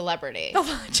logic- of celebrity? The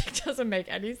logic doesn't make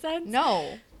any sense.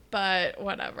 No. But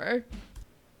whatever.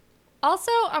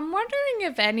 Also, I'm wondering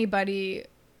if anybody,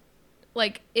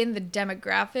 like, in the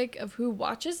demographic of who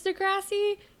watches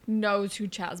Degrassi knows who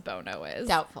Chaz Bono is.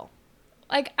 Doubtful.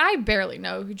 Like, I barely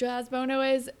know who Chaz Bono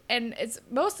is, and it's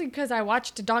mostly because I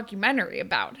watched a documentary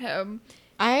about him.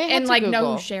 I had And, to like, Google.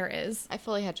 know who Cher is. I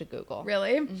fully had to Google.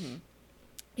 Really? Mm-hmm.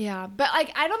 Yeah, but,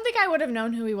 like, I don't think I would have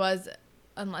known who he was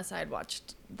unless I had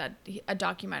watched a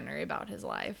documentary about his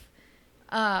life.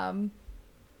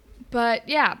 But,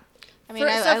 yeah. I mean,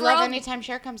 I love anytime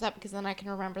Cher comes up because then I can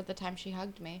remember the time she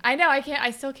hugged me. I know,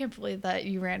 I still can't believe that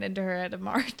you ran into her at a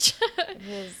march.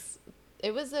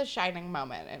 It was a shining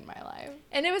moment in my life.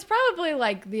 And it was probably,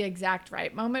 like, the exact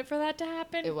right moment for that to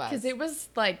happen. It was. Because it was,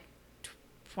 like,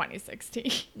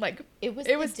 2016. Like, It was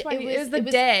the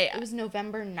day. It was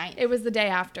November 9th. It was the day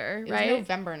after, right? It was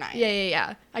November 9th.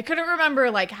 Yeah. I couldn't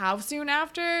remember, like, how soon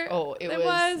after it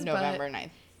was but November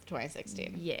 9th,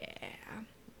 2016. Yeah.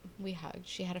 We hugged.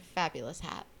 She had a fabulous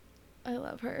hat. I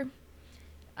love her.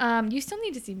 You still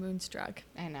need to see Moonstruck.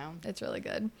 I know. It's really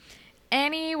good.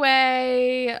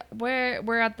 Anyway,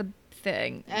 we're at the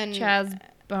thing. And Chaz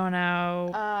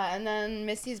Bono. And then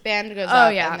Missy's band goes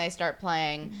up and they start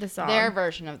playing the song. Their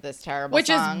version of this terrible Which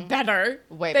song. is better.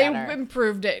 Way they better. They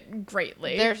improved it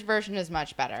greatly. Their version is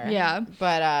much better. Yeah.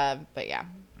 But yeah.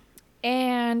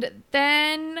 And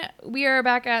then we are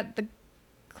back at the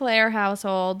Claire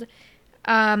household.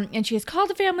 And she has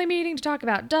called a family meeting to talk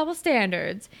about double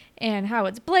standards and how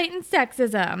it's blatant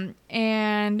sexism.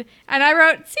 And I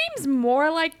wrote, seems more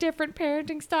like different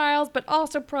parenting styles, but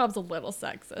also probs a little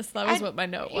sexist. That was what my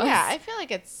note was. Yeah, I feel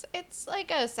like it's like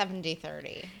a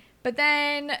 70-30. But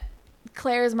then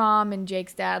Claire's mom and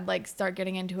Jake's dad, like, start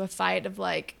getting into a fight of,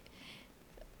 like,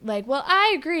 like, well,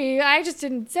 I agree. I just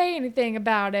didn't say anything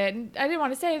about it. And I didn't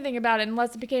want to say anything about it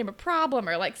unless it became a problem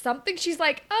or like something. She's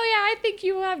like, oh yeah, I think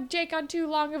you have Jake on too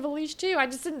long of a leash too. I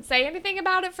just didn't say anything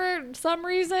about it for some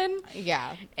reason.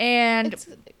 Yeah. And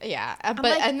But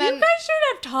like, and then you guys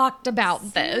should have talked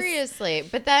about this. Seriously.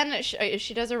 But then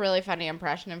she does a really funny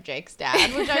impression of Jake's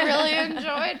dad, which I really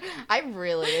enjoyed. I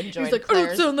really enjoyed He's like, I don't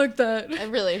Claire's. sound like that. I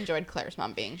really enjoyed Claire's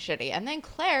mom being shitty. And then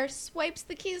Claire swipes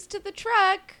the keys to the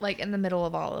truck. Like in the middle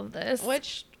of all of this.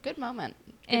 Which, good moment.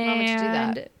 Good moment to do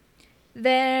that.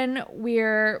 Then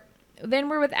we're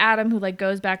with Adam, who like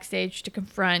goes backstage to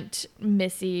confront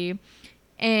Missy.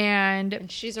 And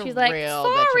she's like, real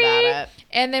sorry. bitch about it.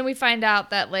 And then we find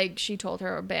out that like she told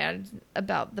her band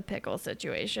about the pickle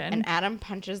situation. And Adam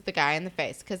punches the guy in the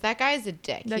face because that guy's a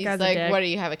dick. That He's guy's a like, dick. what, do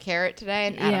you have a carrot today?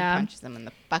 And Adam punches him in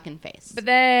the fucking face. But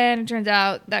then it turns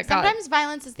out that sometimes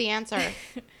violence is the answer.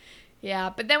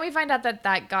 Yeah, but then we find out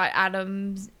that got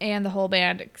Adams and the whole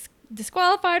band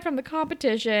disqualified from the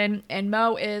competition, and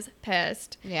Mo is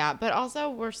pissed. Yeah, but also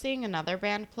we're seeing another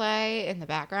band play in the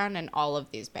background, and all of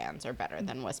these bands are better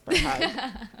than Whisper Hug.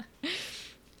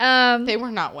 They were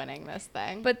not winning this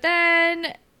thing. But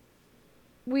then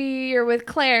we are with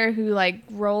Claire, who like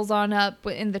rolls on up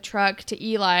in the truck to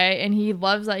Eli, and he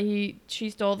loves that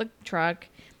she stole the truck.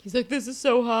 He's like, this is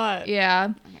so hot.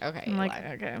 Yeah. Okay. I'm Eli. like,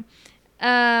 okay.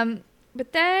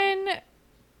 But then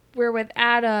we're with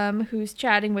Adam, who's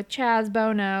chatting with Chaz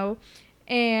Bono,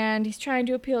 and he's trying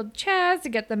to appeal to Chaz to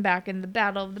get them back in the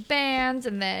Battle of the Bands,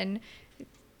 and then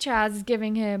Chaz is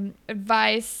giving him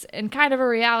advice and kind of a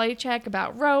reality check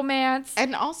about romance.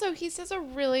 And also, he says a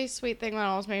really sweet thing that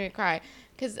almost made me cry,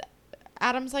 because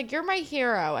Adam's like, you're my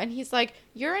hero. And he's like,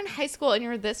 you're in high school and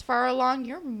you're this far along.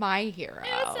 You're my hero.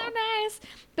 It's so nice.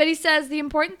 But he says the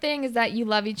important thing is that you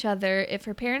love each other. If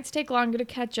her parents take longer to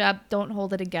catch up, don't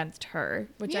hold it against her,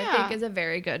 which I think is a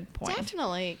very good point.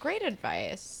 Definitely. Great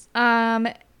advice.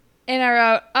 And I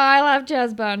wrote, I love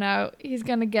Chaz Bono. He's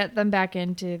going to get them back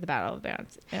into the Battle of the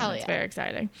Bands. Hell yeah. It's very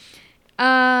exciting.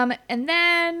 And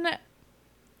then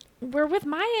we're with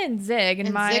Maya and Zig.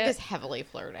 And Maya, Zig is heavily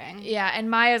flirting. Yeah,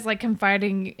 and Maya's like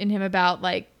confiding in him about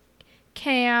like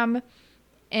Cam,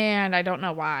 and I don't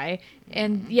know why.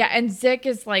 And yeah, and Zig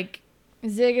is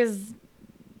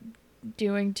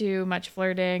doing too much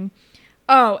flirting.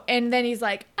 Oh, and then he's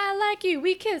like, I like you.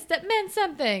 We kissed. That meant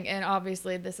something. And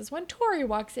obviously this is when Tori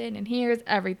walks in and hears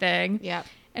everything. Yeah.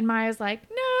 And Maya's like,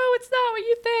 no, it's not what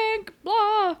you think.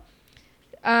 Blah.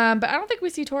 But I don't think we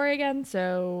see Tori again,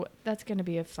 so that's going to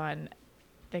be a fun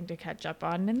thing to catch up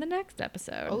on in the next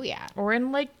episode. Oh, yeah. Or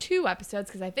in like 2 episodes,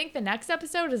 because I think the next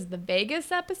episode is the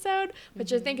Vegas episode,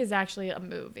 which I think is actually a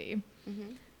movie.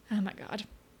 Mm-hmm. Oh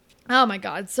my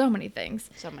God. So many things.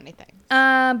 So many things.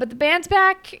 But the band's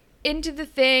back into the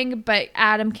thing, but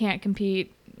Adam can't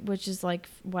compete, which is like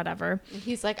whatever.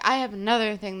 He's like, I have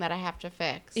another thing that I have to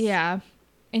fix. Yeah.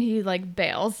 And he like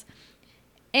bails.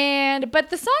 But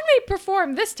the song they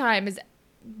performed this time is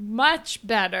much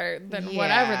better than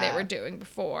whatever they were doing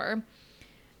before.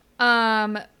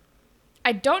 I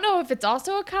don't know if it's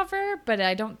also a cover, but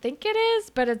I don't think it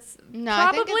is. But it's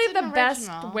probably the best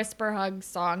Whisper Hug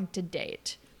song to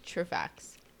date. True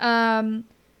facts.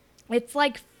 It's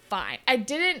like fine. I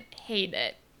didn't hate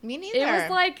it. Me neither. It was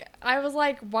like I was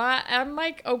like, why? I'm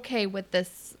like okay with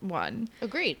this one.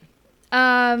 Agreed.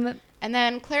 And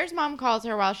then Claire's mom calls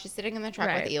her while she's sitting in the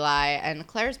truck with Eli, and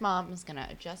Claire's mom is going to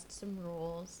adjust some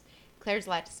rules. Claire's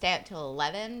allowed to stay until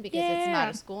 11 because it's not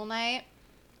a school night.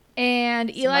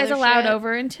 And Eli's allowed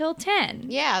over until 10.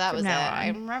 Yeah, that was it. I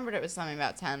remembered it was something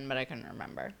about 10, but I couldn't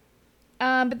remember.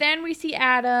 But then we see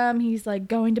Adam. He's like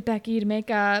going to Becky to make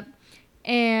up.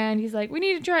 And he's like, we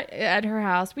need to try at her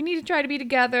house. We need to try to be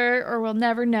together or we'll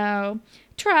never know.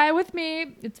 Try with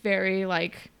me. It's very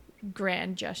like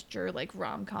grand gesture, like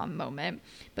rom-com moment.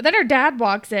 But then her dad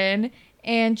walks in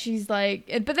and she's like,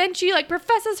 but then she like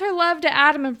professes her love to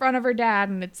Adam in front of her dad.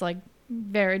 And it's like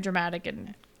very dramatic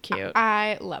and cute.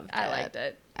 I loved it. I liked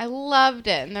it. I loved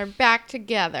it. And they're back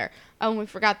together. Oh, and we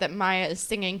forgot that Maya is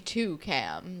singing to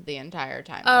Cam the entire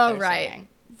time. Oh, right. Singing.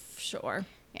 Sure.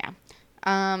 Yeah.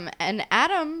 And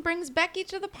Adam brings Becky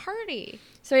to the party.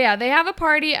 So yeah, they have a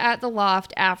party at the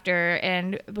loft after,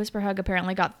 and Whisper Hug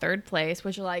apparently got 3rd place,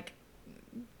 which like,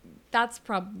 that's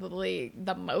probably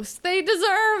the most they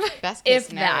deserve. Best case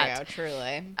scenario,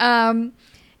 truly. And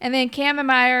then Cam and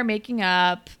Maya are making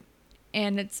up,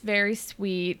 and it's very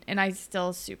sweet, and I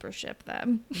still super ship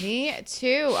them. Me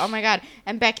too. Oh my God.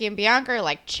 And Becky and Bianca are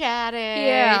like chatting.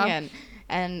 Yeah.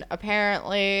 And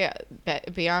apparently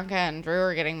Bianca and Drew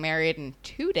are getting married in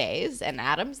 2 days, and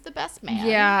Adam's the best man.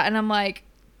 Yeah, and I'm like,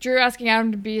 Drew asking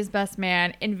Adam to be his best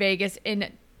man in Vegas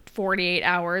in 48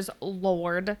 hours.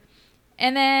 Lord.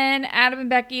 And then Adam and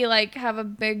Becky like have a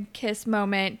big kiss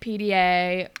moment,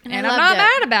 PDA, and I'm not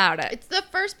mad about it. It's the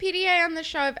first PDA on the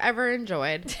show I've ever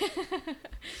enjoyed.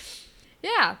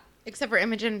 Yeah. Except for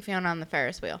Imogen and Fiona on the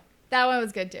Ferris wheel. That one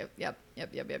was good too. Yep.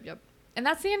 And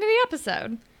that's the end of the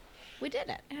episode. We did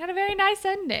it. It had a very nice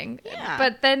ending. Yeah.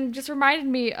 But then just reminded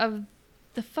me of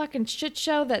the fucking shit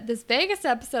show that this Vegas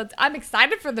episode. I'm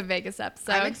excited for the Vegas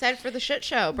episode. I'm excited for the shit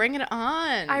show. Bring it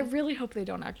on. I really hope they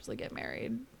don't actually get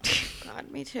married. God,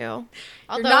 me too.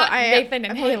 Although not Nathan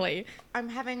and Haley. I'm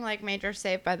having like major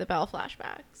Saved by the Bell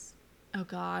flashbacks. Oh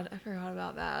God, I forgot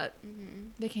about that. Mm-hmm.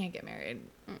 They can't get married.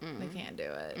 Mm-mm. They can't do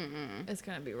it. Mm-mm. It's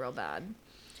gonna be real bad.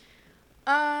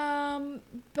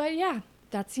 But yeah,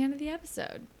 that's the end of the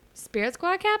episode. Spirit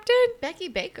Squad Captain? Becky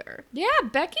Baker. Yeah,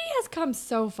 Becky has come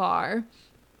so far.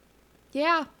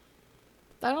 Yeah.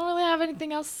 I don't really have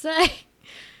anything else to say.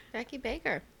 Becky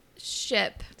Baker.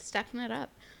 Ship. Stepping it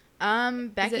up.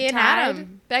 Becky and tied?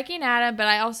 Adam. Becky and Adam, but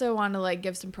I also want to like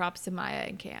give some props to Maya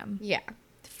and Cam. Yeah.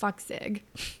 Fuck Zig.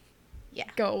 Yeah.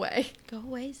 Go away. Go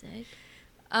away, Zig.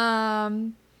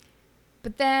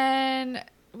 But then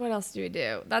what else do we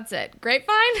do? That's it.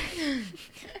 Grapevine?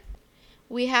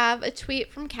 We have a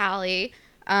tweet from Callie,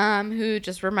 who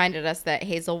just reminded us that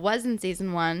Hazel was in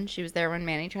season 1. She was there when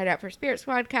Manny tried out for Spirit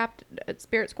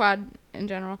Squad in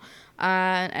general.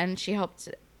 And she helped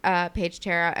Paige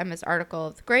tear out Emma's article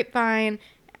of the Grapevine.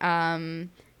 And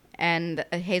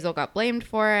Hazel got blamed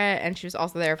for it. And she was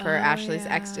also there for Ashley's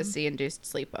ecstasy-induced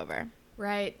sleepover.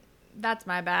 Right. That's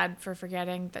my bad for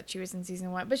forgetting that she was in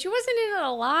season 1. But she wasn't in it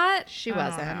a lot. She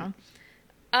wasn't.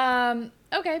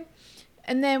 Okay.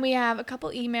 And then we have a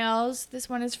couple emails. This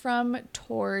one is from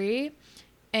Tori.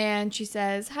 And she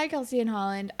says, "Hi, Kelsey and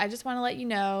Holland. I just want to let you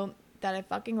know that I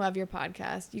fucking love your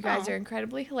podcast. You guys are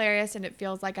incredibly hilarious, and it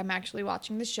feels like I'm actually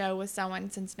watching the show with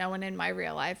someone since no one in my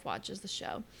real life watches the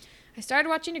show. I started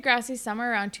watching Degrassi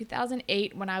somewhere around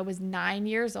 2008 when I was 9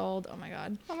 years old." Oh, my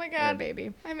God. Oh, my You're God. a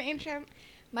baby. I'm ancient.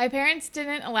 "My parents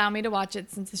didn't allow me to watch it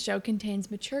since the show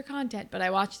contains mature content, but I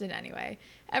watched it anyway.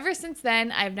 Ever since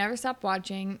then, I've never stopped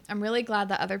watching. I'm really glad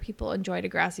that other people enjoy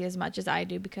Degrassi as much as I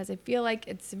do because I feel like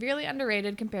it's severely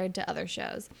underrated compared to other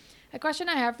shows. A question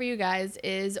I have for you guys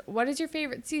is, what is your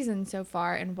favorite season so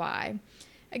far and why?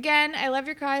 Again, I love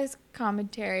your guys'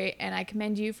 commentary, and I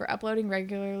commend you for uploading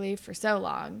regularly for so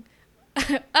long."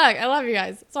 Ugh, I love you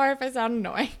guys. Sorry if I sound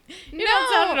annoying. You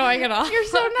don't sound annoying at all. You're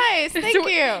so nice. Thank you.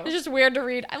 It's just weird to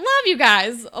read. I love you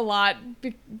guys a lot,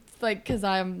 because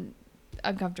I'm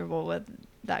uncomfortable with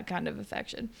that kind of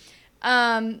affection.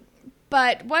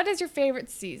 But what is your favorite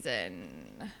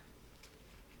season?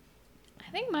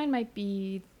 I think mine might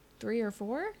be 3 or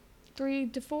 4. 3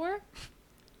 to 4.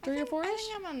 3 or 4-ish. I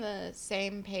think I'm on the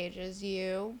same page as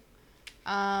you.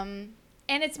 And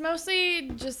it's mostly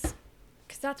just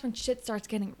because that's when shit starts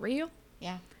getting real.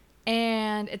 Yeah.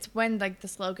 And it's when, like, the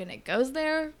slogan "It Goes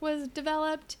There" was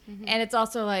developed. Mm-hmm. And it's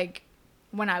also, like,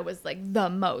 when I was, like, the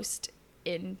most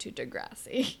into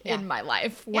Degrassi in my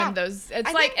life. When those...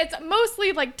 It's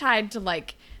mostly, like, tied to,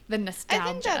 like, the nostalgia.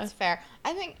 I think that's fair.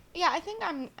 I think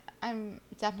I'm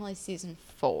definitely season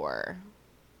 4.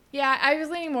 Yeah, I was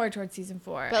leaning more towards season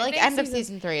 4. But, like, end of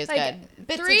season 3 is good.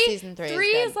 Bits of season 3 is good. 3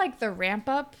 is, like, the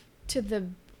ramp-up to the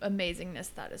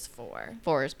amazingness that is 4.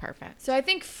 4 is perfect. So I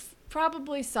think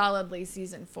probably solidly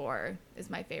season 4 is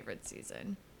my favorite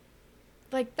season.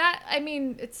 Like that, I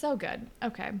mean, it's so good.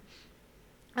 Okay.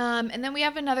 And then we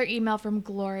have another email from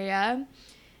Gloria.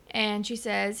 And she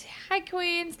says, "Hi,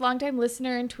 Queens. Longtime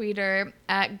listener and tweeter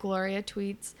at Gloria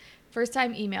Tweets. First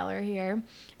time emailer here.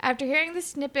 After hearing the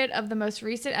snippet of the most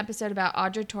recent episode about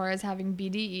Audra Torres having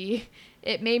BDE,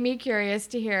 it made me curious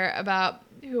to hear about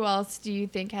who else do you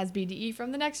think has BDE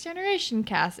from the Next Generation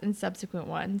cast and subsequent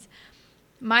ones.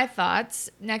 My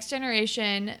thoughts: Next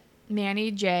Generation,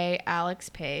 Manny J, Alex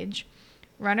Page.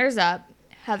 Runners up,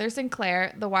 Heather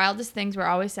Sinclair. The wildest things were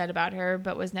always said about her,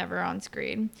 but was never on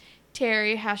screen.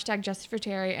 Terry, hashtag Justice for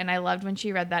Terry, and I loved when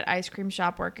she read that ice cream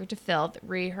shop worker to filth,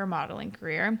 her modeling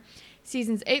career.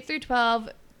 Seasons 8 through 12,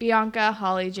 Bianca,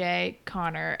 Holly J,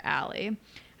 Connor, Allie.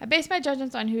 I base my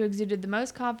judgments on who exuded the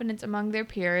most confidence among their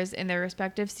peers in their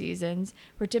respective seasons,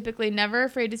 were typically never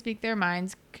afraid to speak their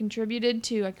minds, contributed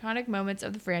to iconic moments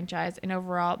of the franchise, and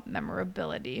overall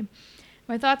memorability.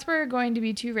 My thoughts were going to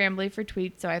be too rambly for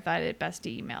tweets, so I thought it best to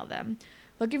email them.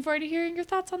 Looking forward to hearing your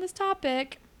thoughts on this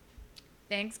topic.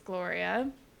 Thanks,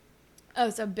 Gloria. Oh,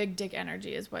 so big dick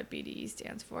energy is what BDE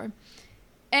stands for.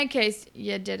 In case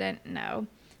you didn't know.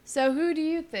 So who do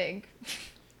you think?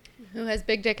 Who has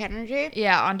big dick energy?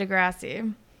 Yeah, on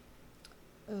Degrassi.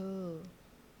 Ooh.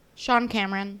 Sean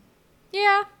Cameron.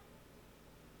 Yeah.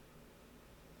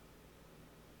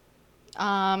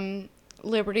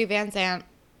 Liberty Van Zant.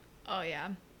 Oh, yeah.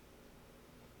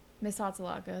 Miss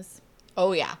Hatsalakos.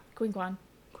 Oh, yeah. Queen Kwan.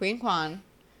 Queen Kwan.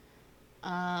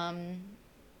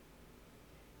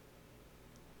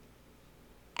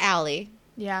 Allie.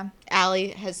 Yeah. Allie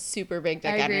has super big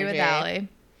dick I agree energy. with Allie.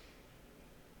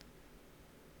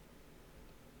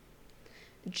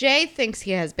 Jay thinks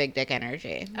he has big dick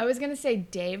energy. I was going to say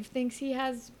Dave thinks he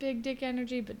has big dick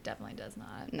energy, but definitely does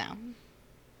not. No.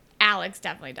 Alex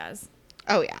definitely does.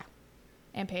 Oh, yeah.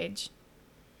 And Paige.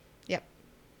 Yep.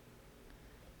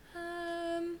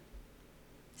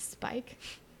 Spike.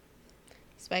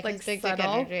 Spike Like has big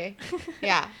subtle. dick energy.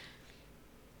 Yeah.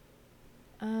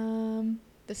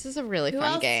 This is a really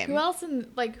fun game. Who else who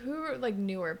are like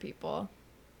newer people?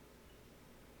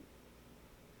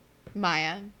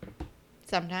 Maya.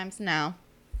 Sometimes no.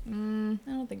 I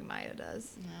don't think Maya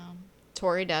does. No.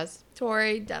 Tori does.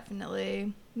 Tori,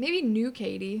 definitely. Maybe new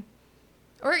Katie.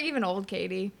 Or even old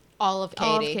Katie. All of Katie.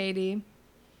 All of Katie.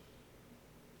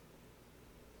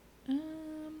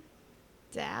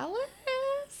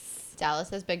 Dallas? Dallas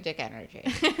has big dick energy.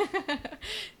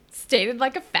 Stated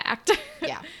like a fact.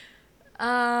 Yeah.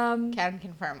 Can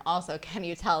confirm. Also, can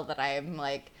you tell that I am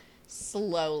like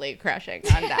slowly crushing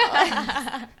on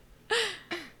Dallas?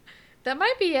 That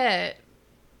might be it.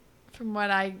 From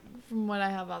what I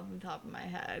have off the top of my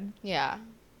head. Yeah. I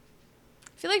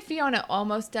feel like Fiona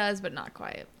almost does, but not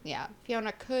quite. Yeah.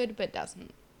 Fiona could, but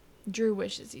doesn't. Drew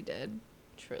wishes he did.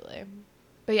 Truly.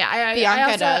 But yeah,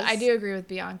 Bianca does. I do agree with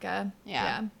Bianca.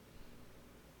 Yeah.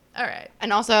 All right.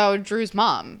 And also Drew's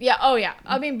mom. Yeah. Oh, yeah.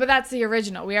 I mean, but that's the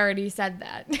original. We already said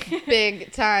that.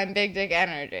 Big time, big dick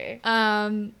energy.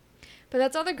 But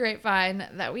that's all the grapevine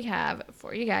that we have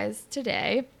for you guys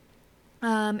today.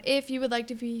 If you would like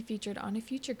to be featured on a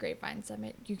future Grapevine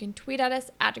Summit, you can tweet at us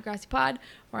at DeGrassiPod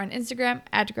or on Instagram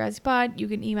at DeGrassiPod. You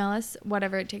can email us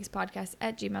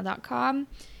whateverittakes@gmail.com.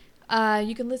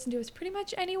 You can listen to us pretty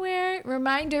much anywhere.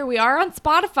 Reminder, we are on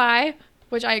Spotify,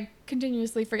 which I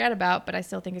continuously forget about, but I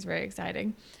still think is very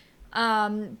exciting.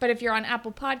 But if you're on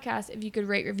Apple Podcasts, if you could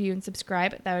rate, review, and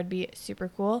subscribe, that would be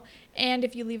super cool. And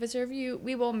if you leave us a review,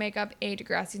 we will make up a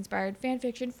Degrassi-inspired fan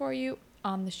fiction for you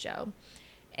on the show.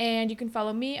 And you can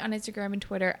follow me on Instagram and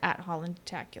Twitter at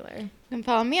HollandTacular. You can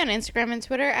follow me on Instagram and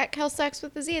Twitter at Kelsex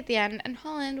with a Z at the end. And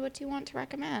Holland, what do you want to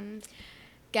recommend?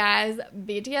 Guys,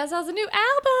 BTS has a new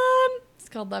album. It's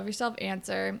called Love Yourself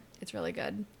Answer. It's really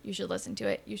good. You should listen to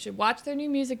it. You should watch their new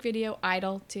music video,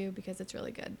 Idol, too, because it's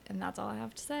really good. And that's all I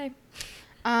have to say.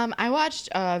 I watched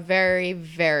a very,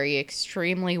 very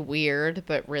extremely weird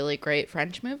but really great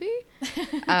French movie.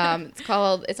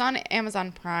 It's on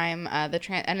Amazon Prime.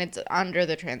 And it's under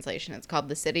the translation. It's called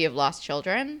The City of Lost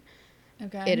Children.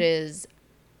 Okay. It is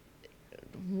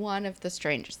one of the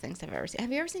strangest things I've ever seen.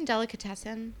 Have you ever seen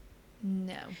Delicatessen?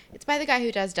 No. It's by the guy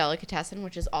who does Delicatessen,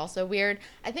 which is also weird.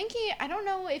 I don't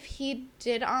know if he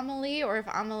did Amelie or if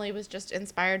Amelie was just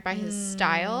inspired by his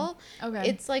style. Okay.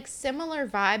 It's like similar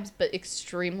vibes, but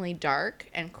extremely dark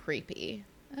and creepy.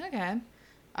 Okay.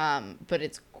 But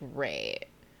it's great.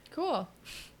 Cool.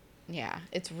 Yeah,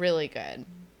 it's really good.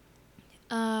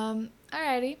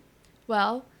 Alrighty.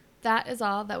 Well, that is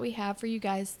all that we have for you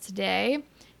guys today.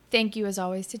 Thank you, as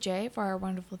always, to Jay for our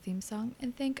wonderful theme song,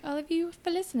 and thank all of you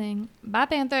for listening. Bye,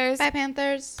 Panthers. Bye,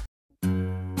 Panthers.